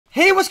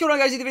Hey, what's going on,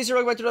 guys? TheEthanVids here.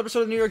 Welcome back to another episode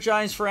of the New York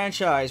Giants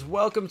franchise.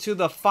 Welcome to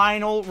the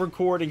final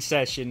recording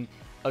session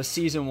of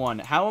Season 1.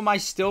 How am I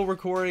still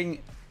recording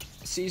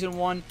Season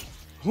 1?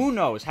 Who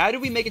knows? How did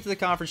we make it to the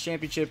Conference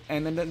Championship?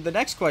 And then the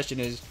next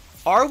question is,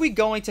 are we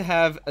going to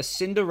have a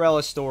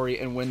Cinderella story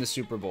and win the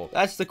Super Bowl?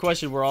 That's the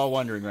question we're all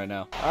wondering right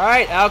now.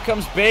 Alright, out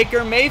comes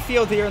Baker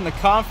Mayfield here in the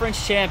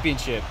Conference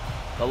Championship.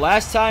 The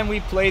last time we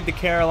played the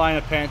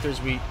Carolina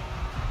Panthers, we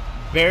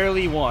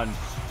barely won.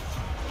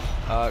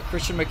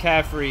 Christian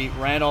McCaffrey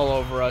ran all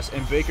over us,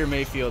 and Baker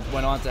Mayfield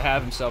went on to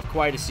have himself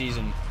quite a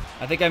season.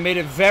 I think I made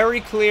it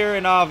very clear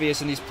and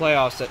obvious in these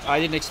playoffs that I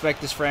didn't expect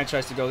this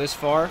franchise to go this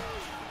far.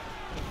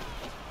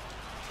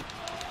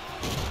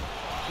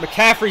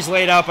 McCaffrey's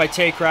laid out by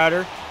Tay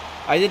Crowder.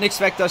 I didn't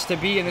expect us to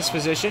be in this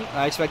position.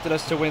 I expected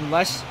us to win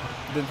less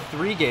than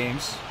 3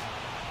 games.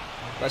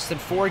 Less than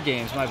 4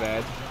 games, my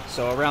bad.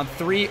 So around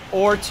 3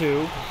 or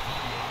 2.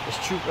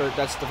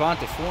 That's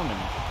Devontae Foreman.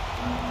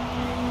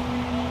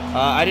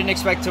 I didn't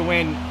expect to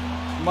win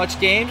much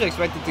games. I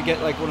expected to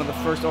get like one of the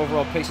first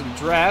overall picks in the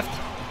draft.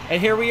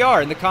 And here we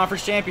are in the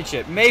Conference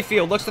Championship.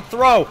 Mayfield looks to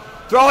throw.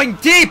 Throwing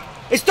deep.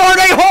 It's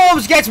Darnay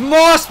Holmes. Gets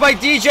mossed by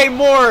DJ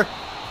Moore.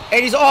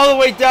 And he's all the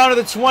way down to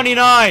the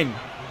 29.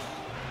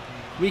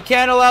 We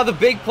can't allow the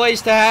big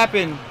plays to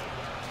happen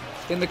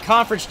in the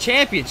Conference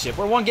Championship.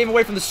 We're 1 game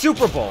away from the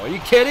Super Bowl. Are you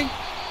kidding?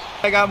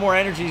 I got more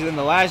energy than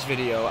the last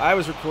video. I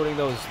was recording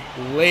those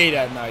late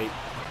at night,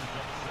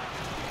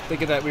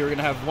 thinking that we were going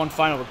to have one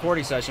final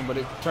recording session, but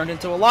it turned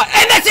into a lot.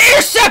 And that's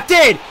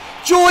intercepted!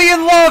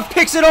 Julian Love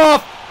picks it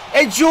off,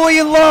 and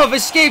Julian Love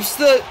escapes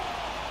the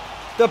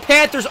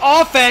Panthers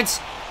offense,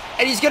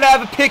 and he's going to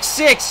have a pick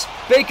 6.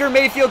 Baker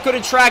Mayfield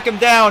couldn't track him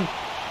down,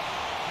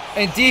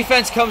 and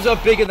defense comes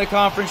up big in the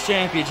Conference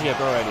Championship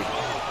already.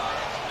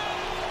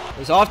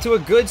 It's off to a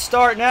good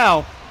start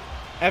now.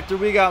 After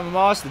we got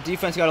mossed, the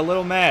defense got a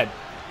little mad.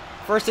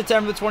 First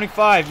attempt of the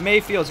 25.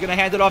 Mayfield's going to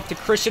hand it off to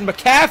Christian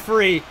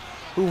McCaffrey,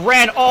 who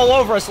ran all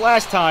over us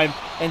last time,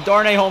 and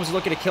Darnay Holmes is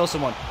looking to kill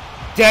someone.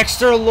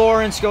 Dexter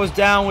Lawrence goes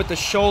down with the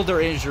shoulder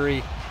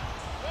injury,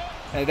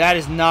 and that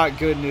is not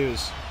good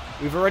news.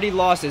 We've already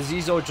lost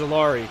Azeez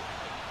Ojulari,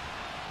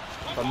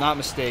 if I'm not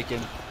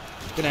mistaken.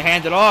 Gonna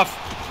hand it off.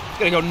 It's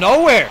gonna go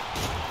nowhere.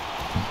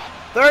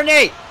 3rd and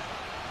 8.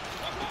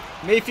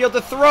 Mayfield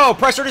to throw.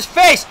 Pressure in his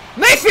face.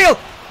 Mayfield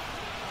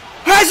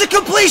has a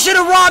completion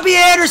to Robbie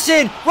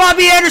Anderson.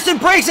 Robbie Anderson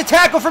breaks a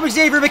tackle from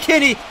Xavier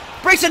McKinney.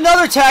 Breaks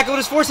another tackle and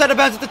is forced out of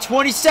bounds at the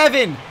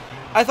 27.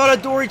 I thought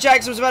Adoree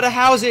Jackson was about to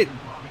house it.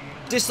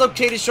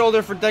 Dislocated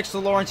shoulder for Dexter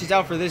Lawrence. He's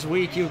out for this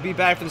week. He will be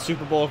back for the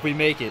Super Bowl if we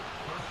make it.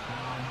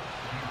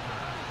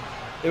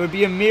 It would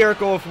be a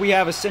miracle if we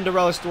have a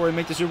Cinderella story and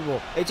make the Super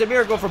Bowl. It's a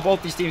miracle for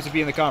both these teams to be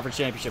in the Conference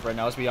Championship right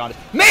now, let's be honest.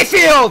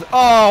 Mayfield!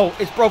 Oh,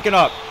 it's broken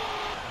up.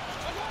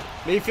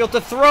 Mayfield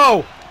to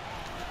throw.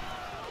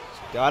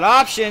 Got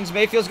options.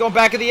 Mayfield's going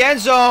back in the end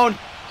zone.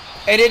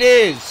 And it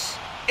is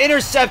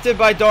intercepted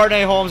by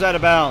Darnay Holmes out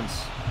of bounds.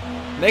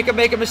 Make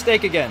a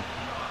mistake again.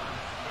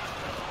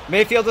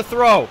 Mayfield to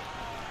throw.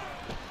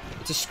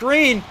 It's a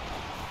screen.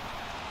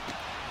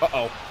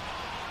 Uh-oh.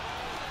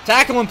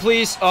 Tackle him,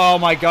 please. Oh,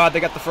 my God. They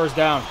got the first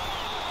down.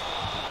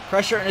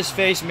 Pressure in his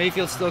face.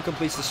 Mayfield still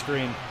completes the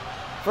screen.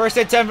 First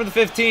and 10 from the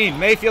 15.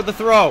 Mayfield to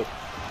throw.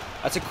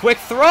 That's a quick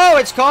throw.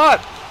 It's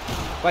caught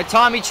by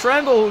Tommy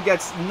Tremble, who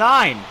gets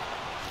 9.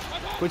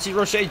 Quincy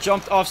Roche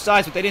jumped off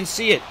sides, but they didn't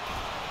see it.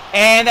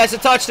 And that's a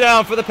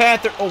touchdown for the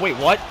Panthers. Oh, wait,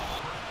 what?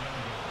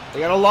 They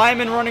got a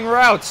lineman running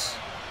routes.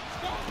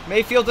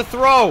 Mayfield to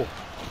throw.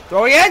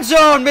 Throwing end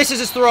zone. Misses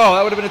his throw.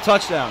 That would have been a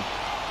touchdown.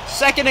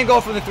 2nd and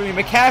goal from the 3.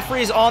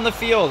 McCaffrey is on the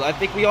field. I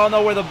think we all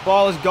know where the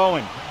ball is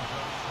going.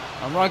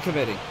 I'm run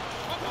committing.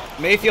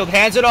 Mayfield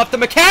hands it off to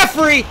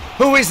McCaffrey,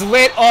 who is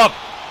lit up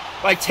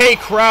by Tay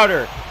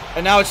Crowder.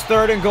 And now it's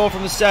 3rd and goal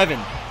from the 7.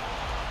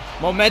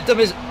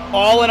 Momentum is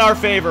all in our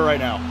favor right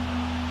now.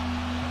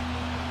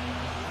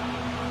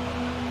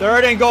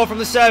 3rd and goal from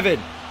the 7.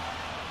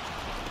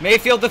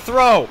 Mayfield to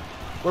throw.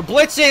 We're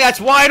blitzing.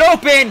 That's wide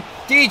open.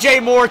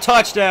 DJ Moore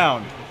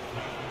touchdown.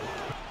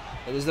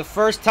 It is the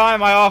first time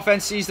my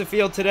offense sees the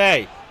field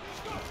today.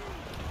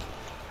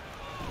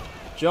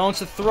 Jones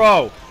to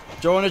throw.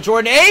 Throwing to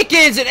Jordan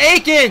Akins, and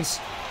Akins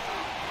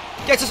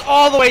gets us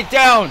all the way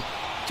down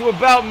to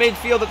about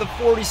midfield at the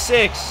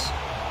 46.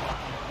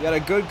 We got a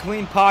good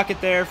clean pocket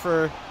there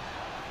for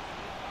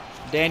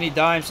Danny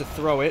Dimes to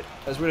throw it.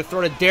 As we're going to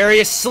throw to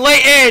Darius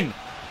Slayton.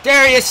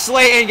 Darius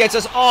Slayton gets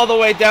us all the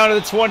way down to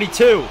the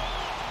 22.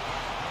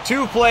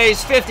 2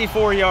 plays,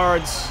 54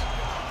 yards.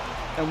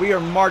 And we are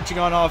marching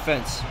on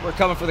offense. We're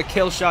coming for the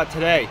kill shot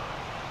today.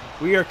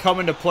 We are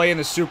coming to play in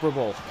the Super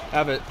Bowl.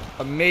 Have an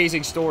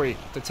amazing story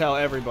to tell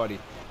everybody.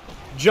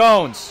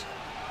 Jones,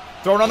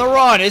 thrown on the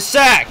run, is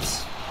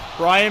sacked.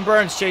 Brian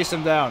Burns chased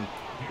him down.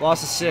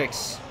 Loss of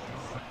 6.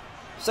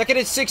 2nd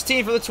and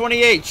 16 for the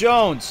 28.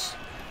 Jones,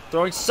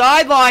 throwing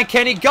sideline.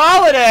 Kenny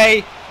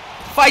Golladay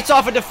fights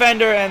off a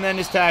defender and then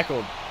is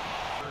tackled.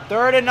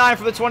 3rd and 9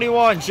 for the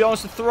 21.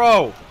 Jones to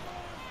throw.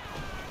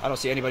 I don't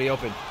see anybody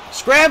open.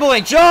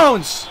 Scrambling.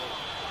 Jones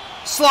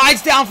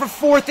Slides down for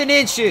 4th and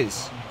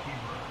inches.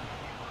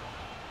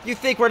 You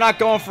think we're not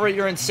going for it,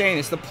 you're insane.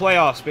 It's the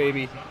playoffs,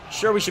 baby.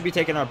 Sure, we should be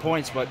taking our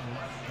points, but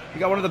we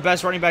got one of the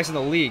best running backs in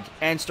the league,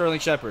 and Sterling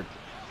Shepard.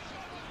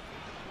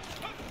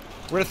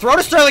 We're going to throw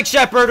to Sterling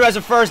Shepard, who has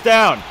a first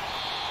down.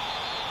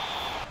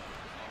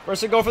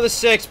 First and go for the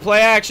 6.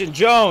 Play action.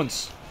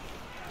 Jones.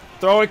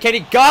 Throwing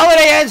Kenny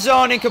Galladay, end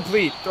zone,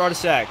 incomplete. Throw to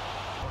sack.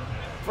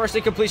 First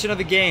incompletion of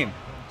the game.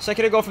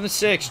 Second to go from the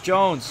 6.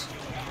 Jones.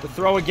 The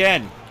throw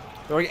again.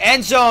 Throwing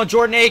end zone.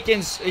 Jordan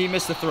Akins. He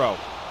missed the throw.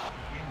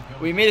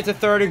 We made it to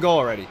 3rd and goal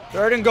already.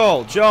 3rd and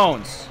goal.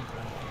 Jones.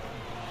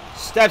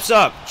 Steps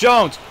up.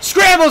 Jones.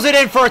 Scrambles it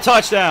in for a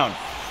touchdown.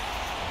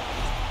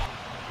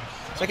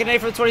 2nd and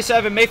 8 for the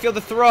 27. Mayfield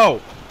the throw.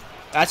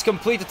 That's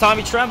complete to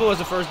Tommy Tremble as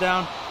a first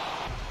down.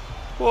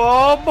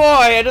 Oh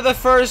boy. End of the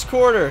first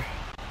quarter.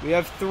 We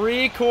have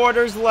 3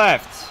 quarters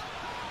left.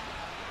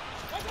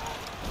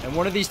 And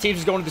one of these teams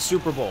is going to the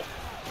Super Bowl.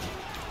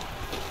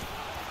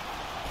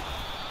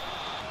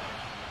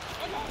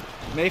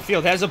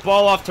 Mayfield has a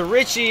ball off to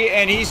Richie,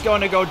 and he's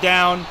going to go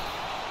down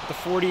at the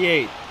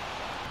 48.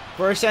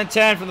 First and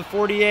 10 from the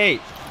 48.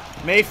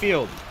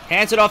 Mayfield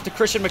hands it off to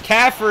Christian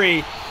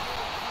McCaffrey.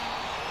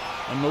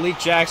 And Malik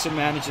Jackson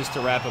manages to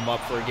wrap him up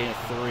for a gain of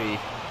 3.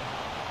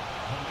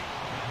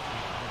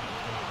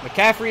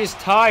 McCaffrey is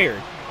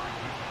tired.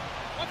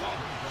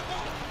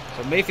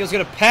 So Mayfield's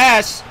going to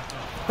pass.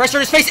 Pressure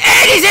in his face,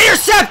 and he's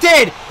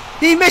intercepted!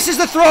 He misses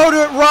the throw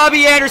to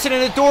Robbie Anderson,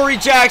 and Adoree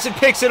Jackson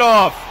picks it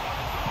off.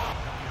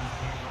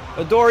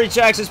 Adoree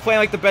Jackson's playing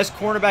like the best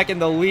cornerback in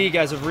the league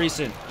as of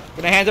recent.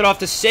 Going to hand it off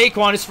to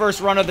Saquon, his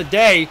first run of the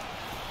day.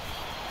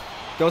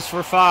 Goes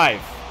for 5.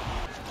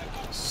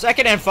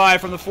 2nd and 5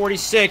 from the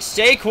 46.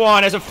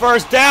 Saquon has a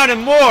first down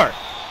and more.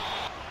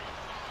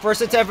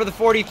 First and 10 for the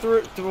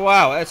 43.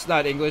 Wow, that's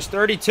not English.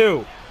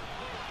 32.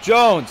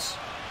 Jones.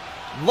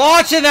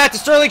 Launching that to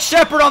Sterling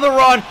Shepard on the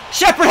run.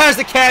 Shepard has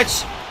the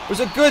catch. It was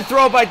a good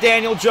throw by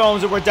Daniel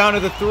Jones, and we're down to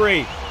the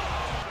 3.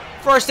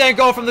 First and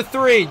goal from the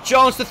 3.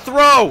 Jones to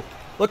throw.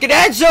 Look at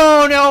end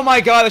zone. Oh my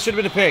God, that should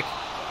have been a pick.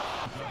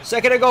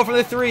 2nd and goal from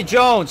the 3.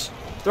 Jones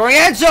throwing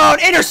end zone.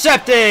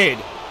 Intercepted.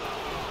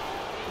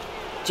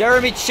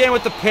 Jeremy Chin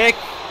with the pick.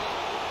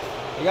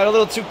 I got a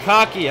little too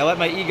cocky. I let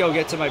my ego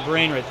get to my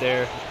brain right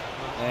there.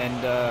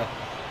 And,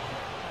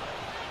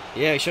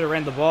 yeah, he should have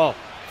ran the ball.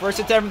 First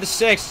and 10 from the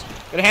 6.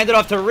 Gonna hand it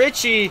off to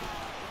Richie,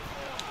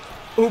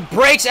 who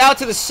breaks out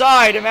to the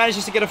side and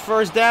manages to get a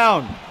first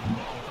down.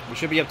 We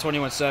should be up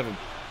 21-7.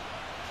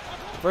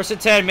 First and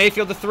 10.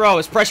 Mayfield to throw.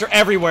 His pressure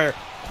everywhere.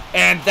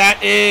 And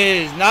that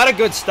is not a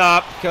good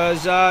stop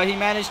because he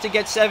managed to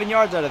get 7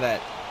 yards out of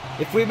that.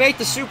 If we make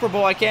the Super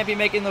Bowl, I can't be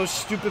making those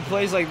stupid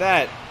plays like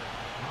that.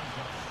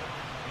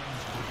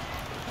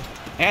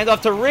 Hand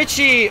off to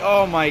Richie.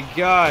 Oh, my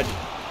God.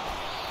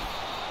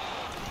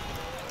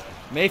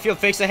 Mayfield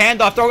fakes the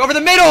handoff. Throw over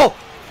the middle.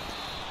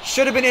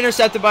 Should have been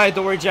intercepted by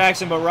Adoree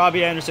Jackson, but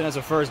Robbie Anderson has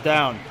a first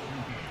down.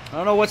 I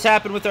don't know what's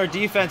happened with our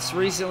defense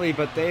recently,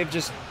 but they've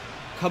just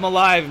come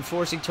alive and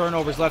forcing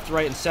turnovers left,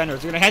 right, and center.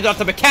 They're going to hand it off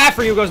to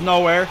McCaffrey, who goes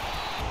nowhere.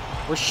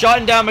 We're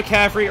shutting down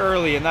McCaffrey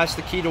early, and that's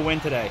the key to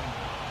win today.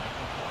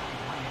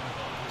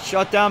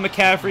 Shut down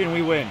McCaffrey, and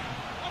we win.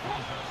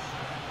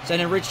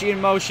 Sending Richie in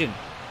motion.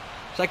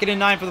 2nd and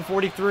 9 for the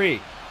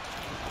 43.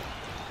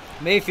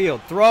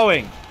 Mayfield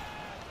throwing.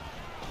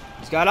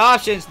 He's got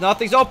options.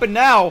 Nothing's open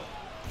now.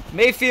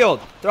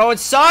 Mayfield throwing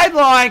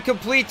sideline,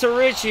 complete to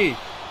Richie.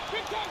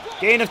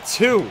 Gain of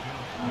 2.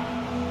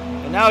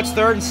 And now it's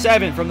 3rd and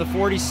 7 from the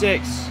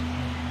 46.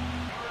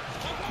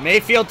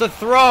 Mayfield to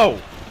throw.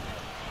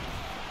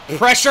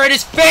 Pressure in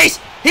his face.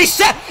 He's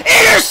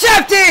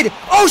intercepted.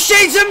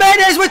 O'Shane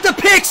Jimenez with the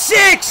pick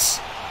 6.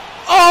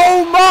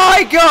 Oh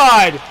my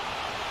God.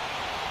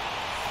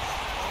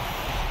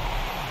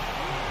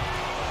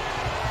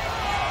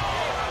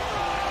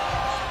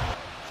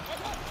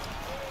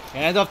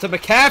 Hand off to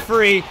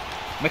McCaffrey.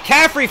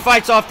 McCaffrey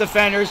fights off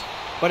defenders,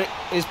 but it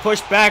is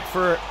pushed back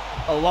for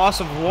a loss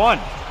of 1.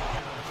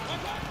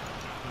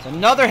 It's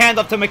another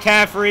handoff to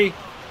McCaffrey.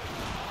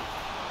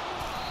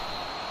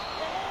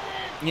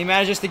 He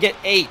manages to get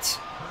 8.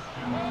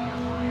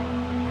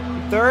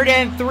 3rd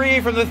and 3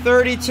 from the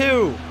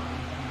 32.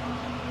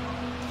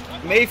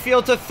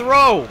 Mayfield to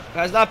throw.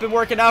 Has not been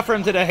working out for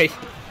him today.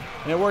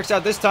 And it works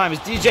out this time as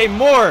DJ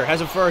Moore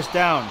has a first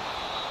down.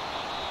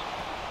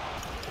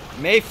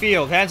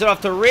 Mayfield hands it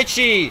off to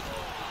Richie.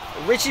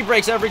 Richie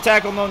breaks every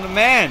tackle known to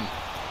man.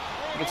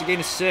 Gets a gain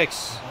of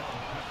 6.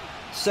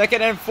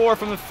 2nd and 4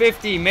 from the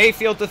 50.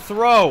 Mayfield to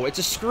throw. It's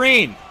a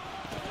screen.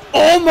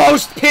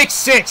 Almost pick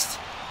 6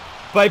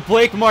 by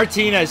Blake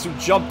Martinez, who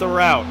jumped the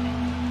route.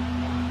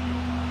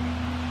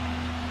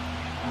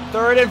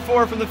 3rd and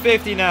 4 from the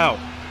 50 now.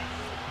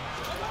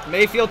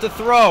 Mayfield to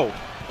throw.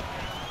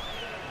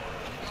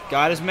 He's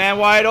got his man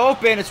wide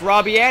open. It's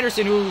Robbie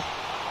Anderson, who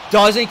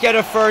doesn't get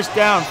a first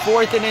down.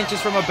 4th and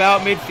inches from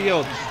about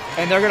midfield.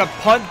 And they're going to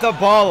punt the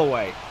ball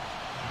away.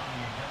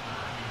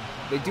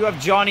 They do have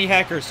Johnny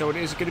Hecker, so it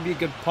is going to be a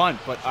good punt,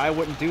 but I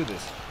wouldn't do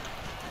this.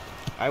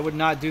 I would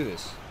not do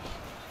this.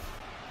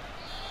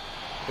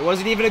 It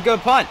wasn't even a good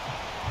punt.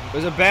 It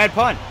was a bad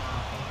punt.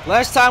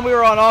 Last time we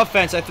were on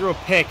offense, I threw a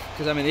pick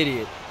because I'm an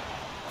idiot.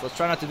 So let's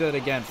try not to do it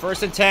again.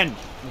 1st and 10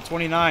 from the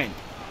 29.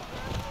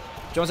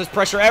 Jones has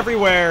pressure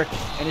everywhere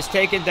and is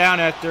taken down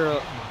after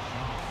a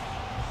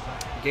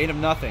gain of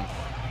nothing.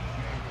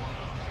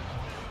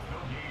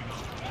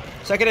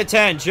 2nd and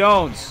 10.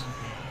 Jones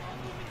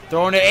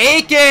throwing to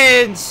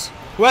Akins,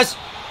 who has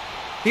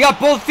he got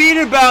both feet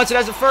in bounds and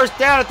has a 1st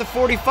down at the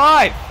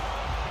 45.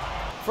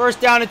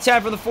 1st down and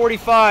 10 from the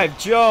 45.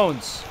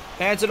 Jones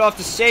hands it off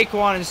to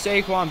Saquon, and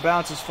Saquon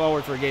bounces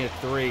forward for a gain of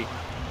 3.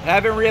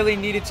 Haven't really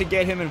needed to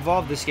get him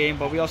involved this game,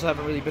 but we also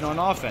haven't really been on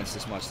offense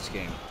this much this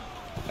game.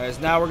 As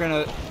now we're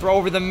going to throw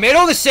over the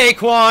middle to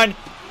Saquon,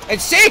 and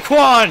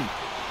Saquon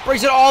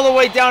brings it all the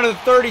way down to the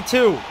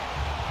 32.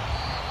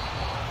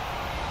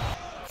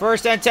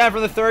 1st and 10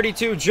 from the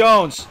 32.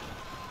 Jones.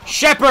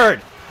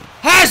 Shepard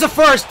has a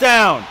 1st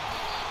down.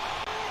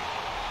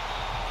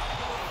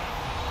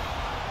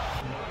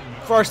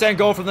 1st and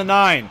goal from the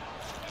 9.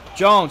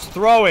 Jones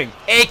throwing.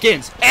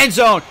 Akins. End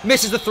zone.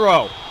 Misses the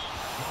throw.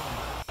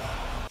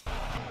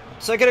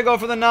 2nd and goal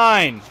from the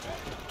 9.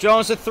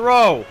 Jones to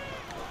throw.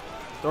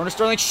 Throwing to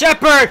Sterling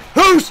Shepard,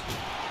 who's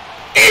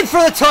in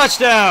for the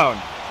touchdown.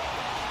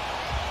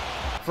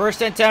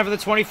 1st and 10 for the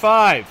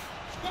 25.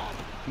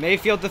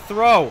 Mayfield to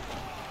throw.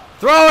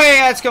 Throwing.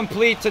 That's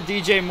complete to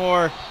DJ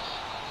Moore.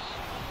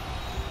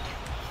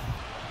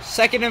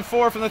 2nd and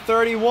 4 from the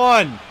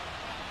 31.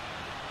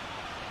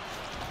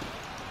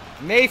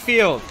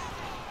 Mayfield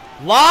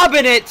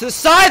lobbing it to the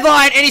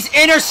sideline, and he's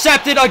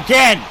intercepted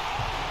again.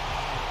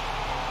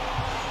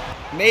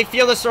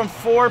 Mayfield has thrown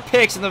 4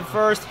 picks in the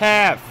 1st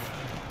half.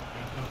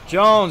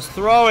 Jones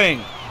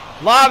throwing.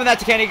 Lobbing that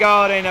to Kenny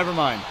Golladay. Never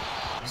mind.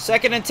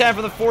 2nd and 10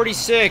 from the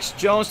 46.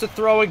 Jones to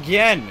throw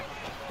again.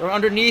 They're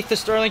underneath to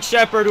Sterling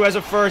Shepard, who has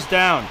a 1st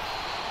down.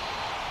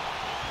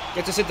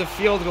 Gets us into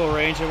field goal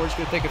range, and we're just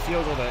going to take a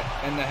field goal to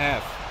end the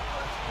half.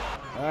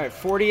 All right,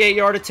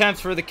 48-yard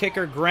attempts for the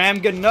kicker, Graham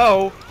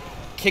Gano.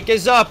 Kick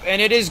is up,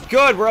 and it is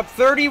good. We're up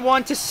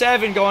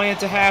 31-7 going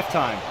into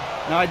halftime.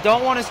 Now, I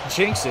don't want to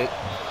jinx it,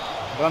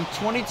 but I'm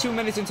 22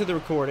 minutes into the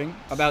recording.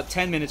 About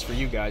 10 minutes for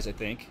you guys, I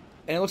think.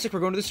 And it looks like we're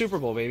going to the Super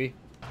Bowl, baby.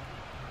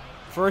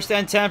 1st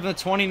and 10 from the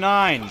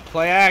 29.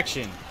 Play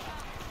action.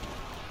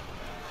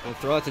 We'll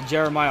throw it to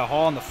Jeremiah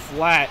Hall in the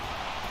flat.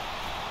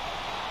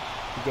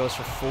 He goes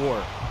for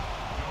 4.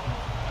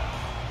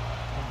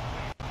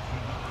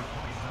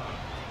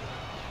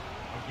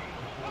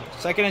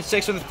 Second and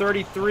 6 from the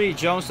 33.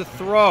 Jones to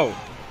throw.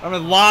 I'm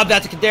going to lob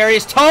that to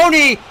Kadarius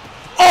Toney.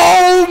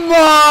 Oh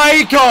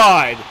my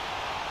God!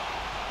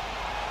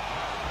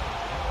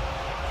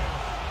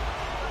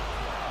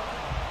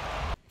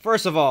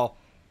 First of all,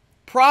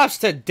 props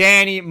to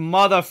Danny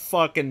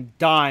motherfucking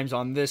Dimes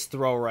on this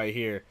throw right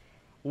here.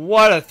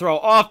 What a throw.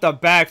 Off the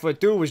back foot.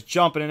 Dude was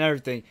jumping and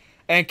everything.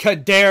 And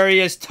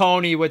Kadarius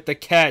Toney with the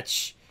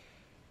catch.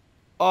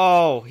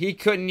 Oh, he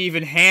couldn't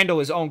even handle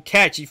his own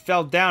catch. He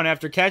fell down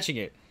after catching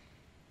it.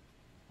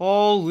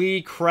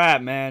 Holy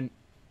crap, man.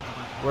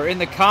 We're in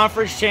the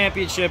conference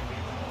championship,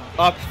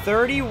 up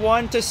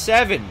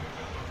 31-7.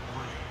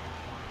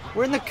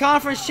 We're in the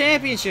conference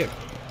championship.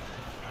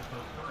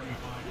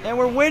 And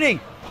we're winning.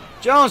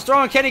 Jones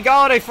throwing Kenny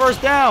Golladay,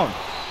 1st down.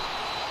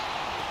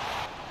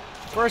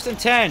 1st and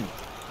 10.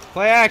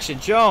 Play action.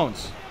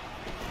 Jones.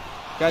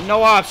 Got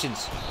no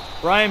options.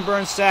 Brian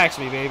Burns sacks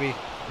me, baby.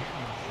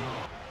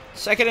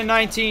 2nd and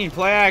 19.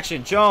 Play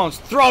action. Jones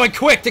throwing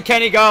quick to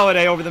Kenny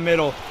Golladay over the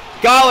middle.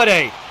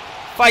 Golladay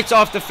fights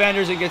off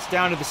defenders and gets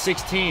down to the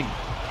 16.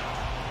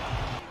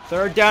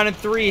 3rd down and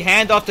 3.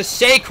 Handoff to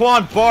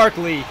Saquon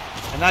Barkley.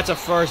 And that's a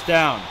 1st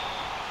down.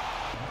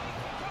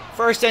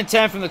 1st and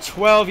 10 from the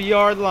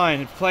 12-yard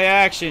line. Play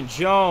action.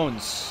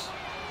 Jones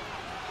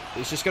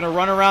is just going to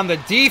run around the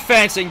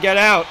defense and get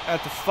out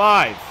at the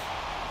 5.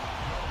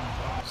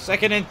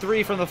 2nd and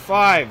 3 from the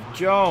 5.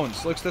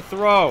 Jones looks to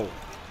throw.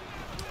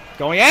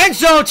 Going end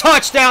zone.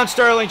 Touchdown,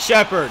 Sterling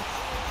Shepard.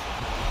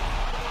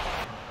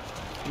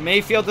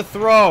 Mayfield to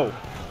throw.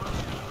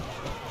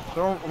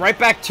 Throw right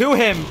back to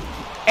him.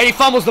 And he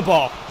fumbles the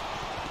ball.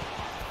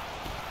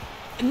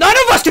 None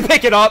of us can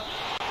pick it up.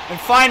 And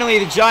finally,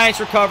 the Giants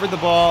recovered the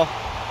ball.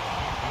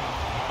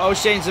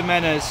 O'Shane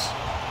Jimenez.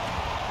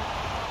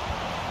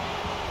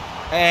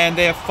 And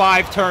they have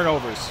 5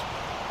 turnovers.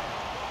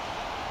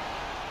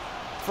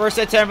 1st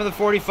and 10 from the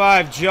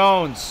 45.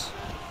 Jones.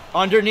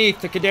 Underneath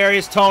to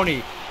Kadarius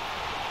Toney.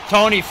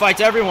 Toney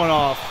fights everyone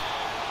off.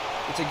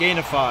 It's a gain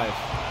of 5.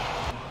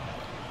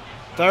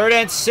 3rd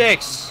and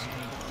 6.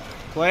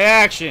 Play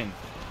action.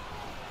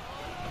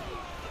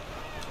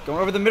 Going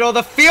over the middle of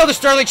the field to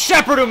Sterling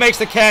Shepard, who makes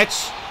the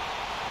catch.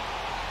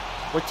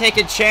 We're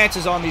taking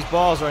chances on these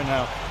balls right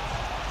now.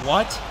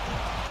 What?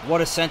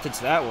 What a sentence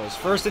that was.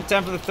 1st and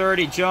 10 for the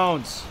 30.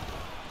 Jones.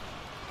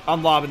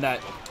 I'm lobbing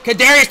that.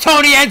 Kadarius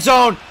Toney, end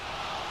zone.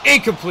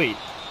 Incomplete.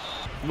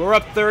 We're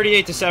up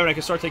 38-7. I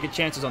can start taking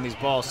chances on these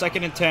balls.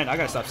 2nd and 10. I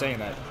gotta stop saying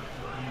that.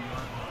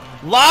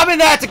 Lobbing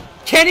that to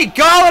Kenny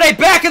Golladay,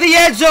 back of the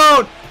end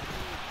zone.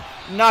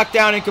 Knocked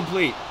down,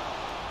 incomplete.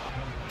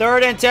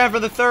 3rd and 10 for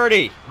the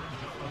 30.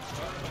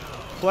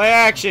 Play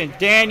action.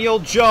 Daniel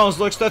Jones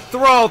looks to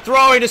throw.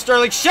 Throwing to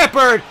Sterling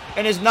Shepard.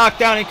 And is knocked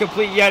down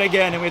incomplete yet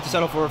again. And we have to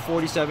settle for a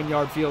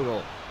 47-yard field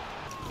goal.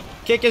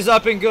 Kick is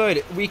up and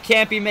good. We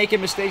can't be making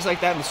mistakes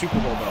like that in the Super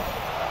Bowl, though.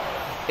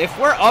 If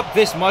we're up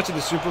this much in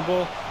the Super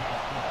Bowl,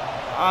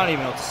 I don't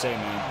even know what to say,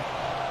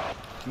 man.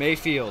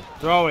 Mayfield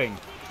throwing.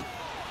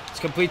 It's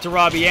complete to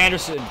Robbie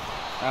Anderson.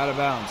 Out of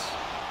bounds.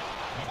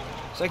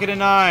 2nd and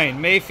 9.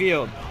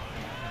 Mayfield.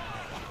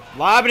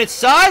 Lobbing it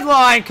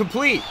sideline.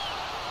 Complete.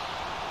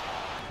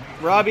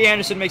 Robbie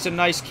Anderson makes a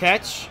nice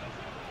catch.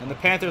 And the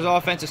Panthers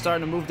offense is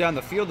starting to move down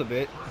the field a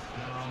bit.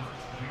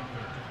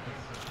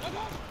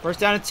 1st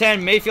down and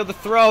 10. Mayfield to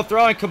throw.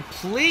 Throwing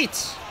complete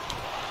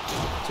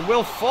to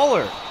Will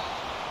Fuller.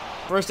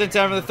 1st and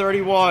 10 for the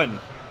 31.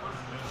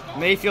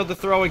 Mayfield to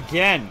throw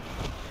again.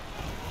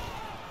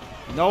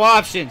 No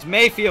options.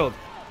 Mayfield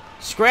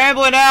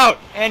scrambling out.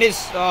 And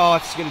is... Oh,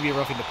 it's going to be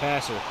roughing the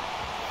passer.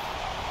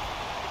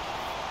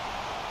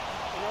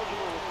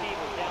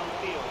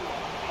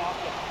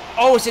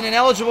 Oh, it's an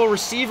ineligible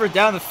receiver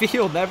down the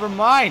field. Never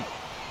mind.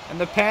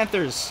 And the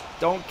Panthers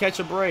don't catch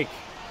a break.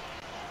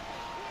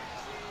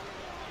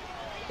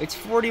 It's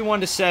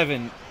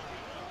 41-7.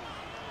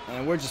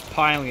 And we're just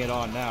piling it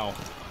on now.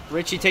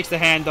 Richie takes the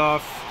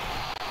handoff.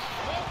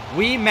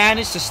 We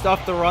managed to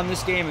stuff the run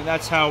this game, and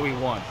that's how we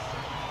won.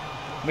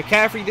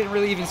 McCaffrey didn't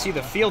really even see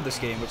the field this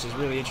game, which is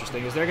really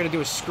interesting, as they're going to do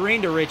a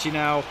screen to Richie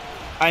now.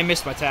 I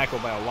missed my tackle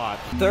by a lot.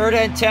 3rd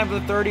and 10 for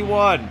the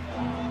 31.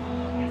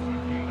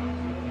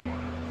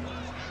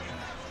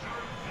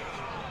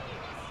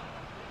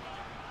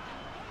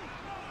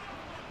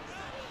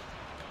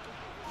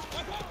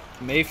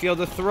 Mayfield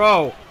to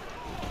throw.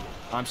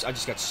 I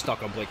just got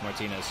stuck on Blake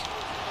Martinez.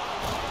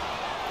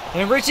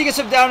 And Richie gets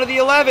him down to the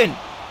 11.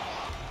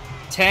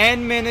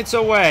 10 minutes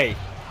away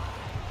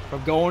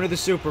from going to the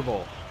Super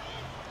Bowl.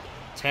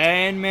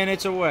 10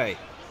 minutes away.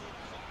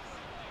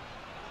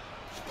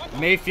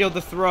 Mayfield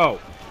to throw.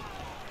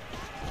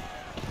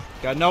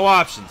 Got no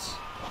options.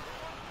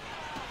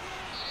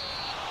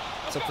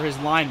 Except for his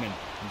lineman.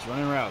 He's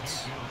running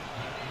routes.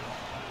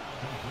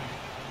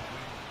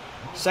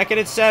 2nd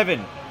and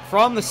 7.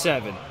 From the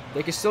 7.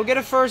 They can still get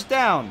a 1st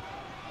down.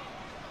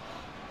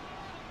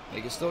 They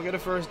can still get a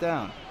 1st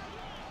down.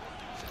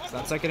 It's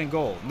not 2nd and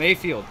goal.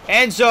 Mayfield.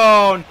 End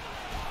zone.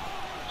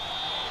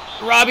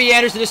 Robbie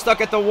Anderson is stuck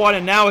at the 1,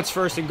 and now it's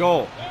 1st and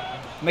goal.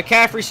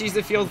 McCaffrey sees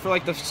the field for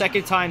like the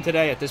 2nd time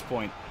today at this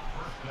point.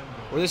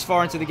 We're this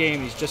far into the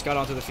game. He's just got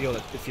onto the field,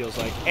 it feels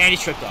like. And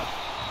he's tripped up.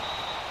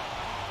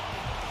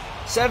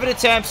 7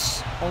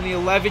 attempts. Only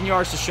 11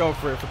 yards to show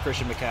for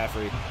Christian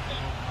McCaffrey.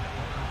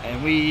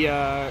 And we,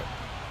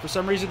 for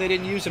some reason, they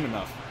didn't use him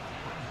enough.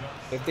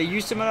 If they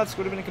used him enough, this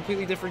would have been a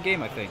completely different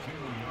game, I think.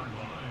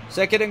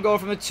 2nd and goal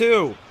from the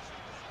 2.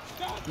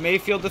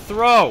 Mayfield to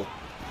throw.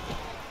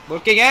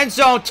 Looking end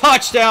zone.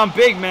 Touchdown,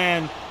 big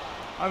man.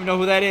 I don't even know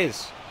who that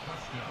is.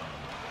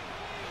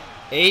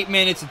 8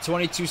 minutes and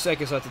 22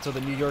 seconds left until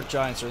the New York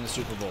Giants are in the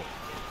Super Bowl.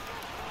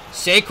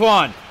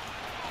 Saquon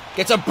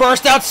gets a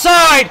burst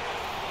outside.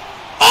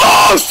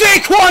 Oh,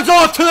 Saquon's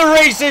off to the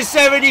races.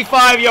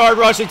 75-yard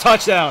rushing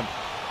touchdown.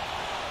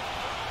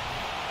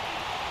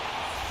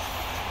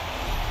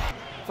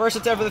 1st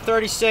and 10 for the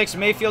 36.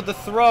 Mayfield to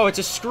throw. It's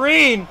a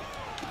screen.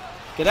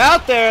 Get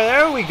out there.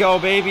 There we go,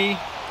 baby.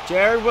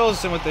 Jared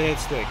Wilson with the hit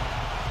stick.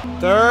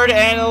 3rd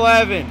and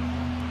 11.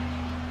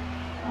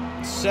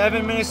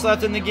 7 minutes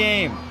left in the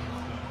game.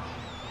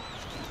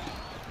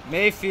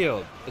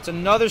 Mayfield. It's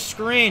another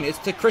screen. It's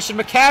to Christian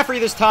McCaffrey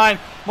this time.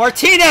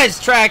 Martinez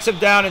tracks him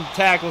down and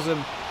tackles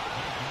him.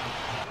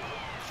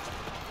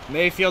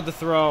 Mayfield to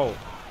throw.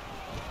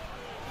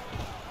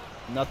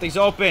 Nothing's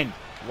open.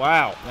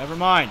 Wow. Never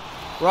mind.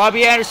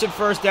 Robbie Anderson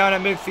 1st down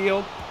at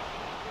midfield.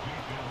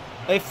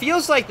 It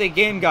feels like the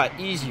game got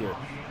easier.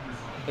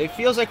 It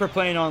feels like we're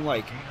playing on,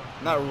 like,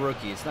 not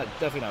rookie. It's not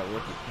definitely not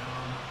rookie.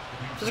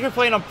 It feels like we're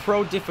playing on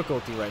pro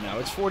difficulty right now.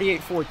 It's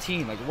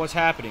 48-14. Like, what's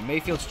happening?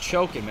 Mayfield's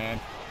choking, man.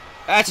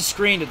 That's a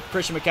screen to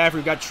Christian McCaffrey,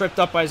 who got tripped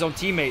up by his own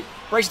teammate.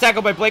 Breaks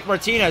tackle by Blake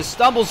Martinez.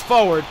 Stumbles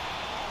forward.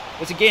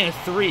 It's a gain of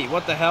 3.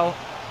 What the hell?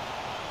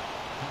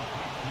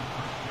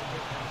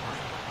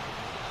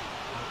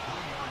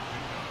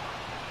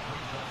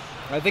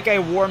 I think I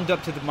warmed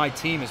up to my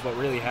team is what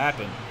really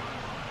happened.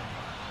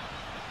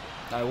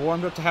 I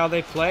warmed up to how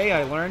they play,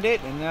 I learned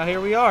it, and now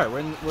here we are.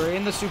 We're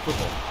in the Super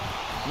Bowl.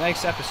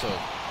 Next episode.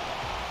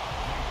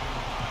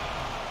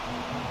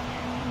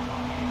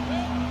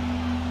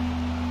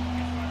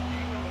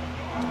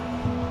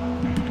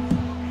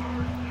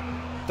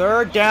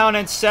 Third down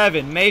and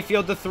 7.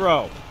 Mayfield to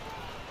throw.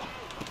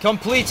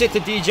 Completes it to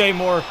DJ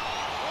Moore,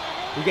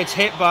 who gets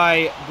hit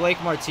by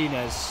Blake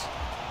Martinez.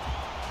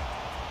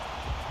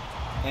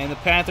 And the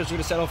Panthers are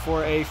going to settle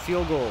for a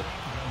field goal.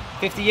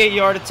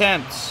 58-yard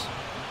attempt.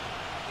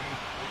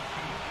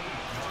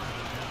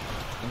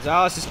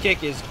 Gonzalez's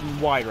kick is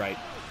wide right.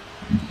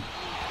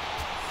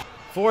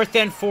 4th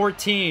and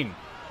 14.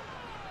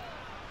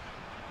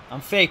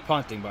 I'm fake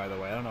punting, by the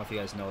way. I don't know if you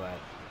guys know that.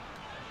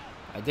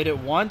 I did it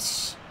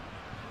once,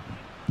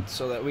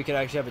 so that we could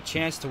actually have a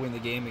chance to win the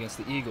game against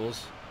the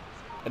Eagles.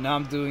 And now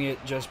I'm doing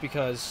it just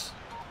because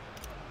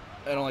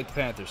I don't like the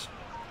Panthers.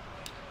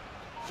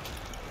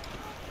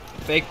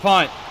 Fake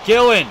punt.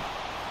 Gillen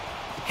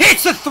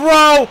hits the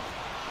throw.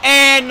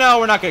 And no,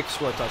 we're not going to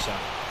score a touchdown.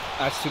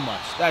 That's too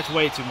much. That's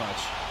way too much.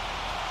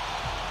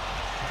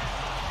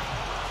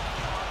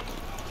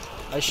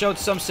 I showed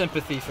some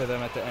sympathy for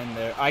them at the end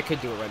there. I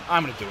could do it right.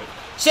 I'm going to do it.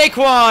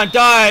 Saquon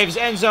dives.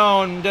 End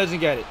zone. Doesn't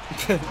get it.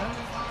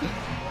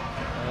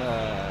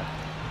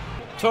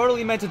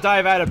 Totally meant to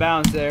dive out of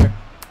bounds there.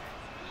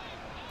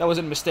 That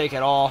wasn't a mistake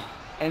at all.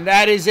 And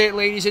that is it,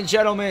 ladies and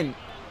gentlemen.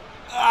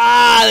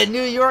 The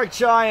New York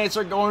Giants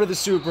are going to the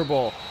Super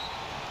Bowl.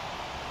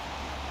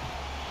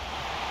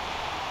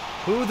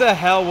 Who the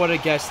hell would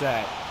have guessed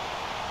that?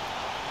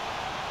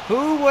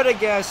 Who would have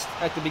guessed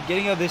at the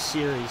beginning of this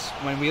series,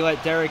 when we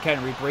let Derrick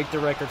Henry break the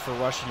record for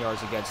rushing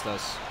yards against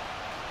us,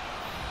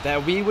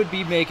 that we would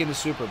be making the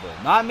Super Bowl?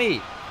 Not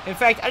me. In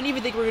fact, I didn't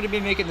even think we were going to be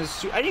making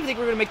this. I didn't even think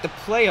we were going to make the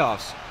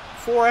playoffs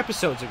 4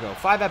 episodes ago,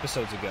 5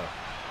 episodes ago,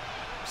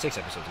 6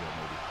 episodes ago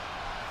maybe.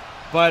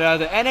 But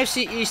the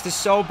NFC East is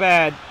so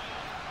bad.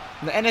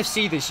 The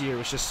NFC this year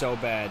was just so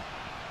bad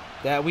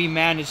that we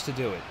managed to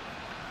do it.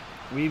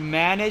 We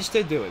managed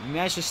to do it. We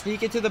managed to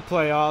sneak into the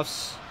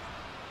playoffs.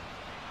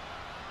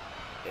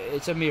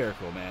 It's a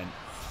miracle, man.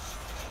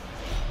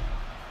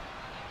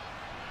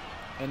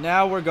 And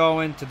now we're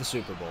going to the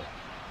Super Bowl.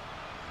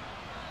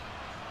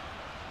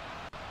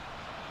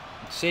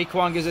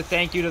 Saquon gives a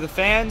thank you to the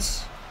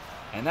fans.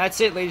 And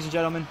that's it, ladies and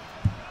gentlemen.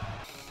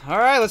 All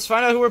right, let's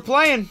find out who we're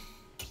playing.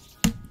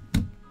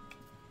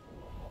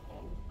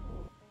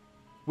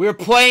 We're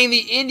playing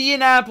the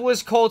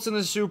Indianapolis Colts in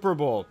the Super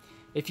Bowl.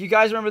 If you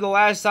guys remember the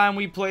last time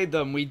we played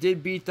them, we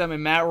did beat them,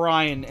 and Matt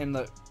Ryan and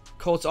the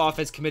Colts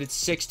offense committed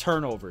 6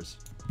 turnovers.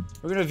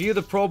 We're going to view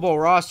the Pro Bowl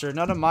roster.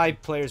 None of my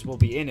players will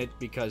be in it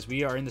because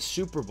we are in the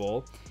Super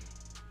Bowl.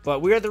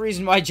 But we are the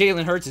reason why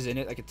Jalen Hurts is in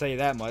it, I can tell you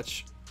that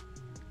much.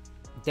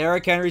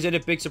 Derrick Henry's in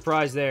it, big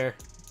surprise there.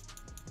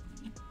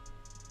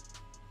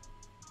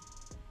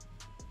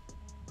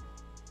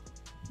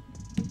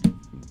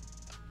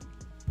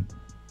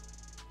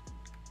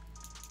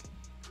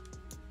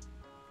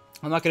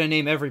 I'm not going to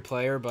name every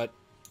player, but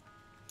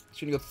just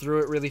going to go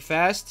through it really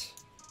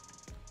fast.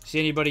 See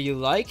anybody you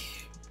like?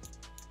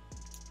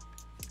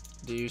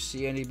 Do you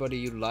see anybody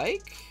you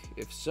like?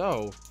 If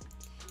so,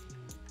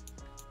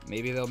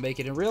 maybe they'll make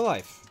it in real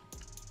life.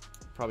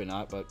 Probably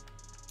not, but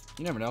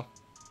you never know.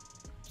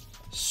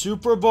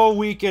 Super Bowl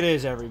week it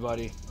is,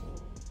 everybody.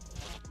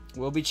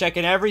 We'll be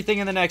checking everything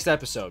in the next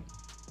episode.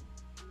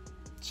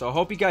 So I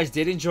hope you guys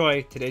did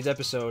enjoy today's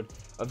episode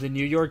of the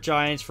New York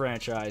Giants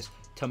franchise.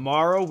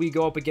 Tomorrow, we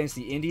go up against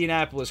the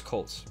Indianapolis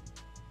Colts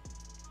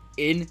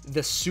in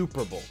the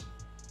Super Bowl.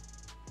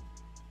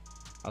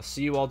 I'll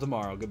see you all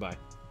tomorrow. Goodbye.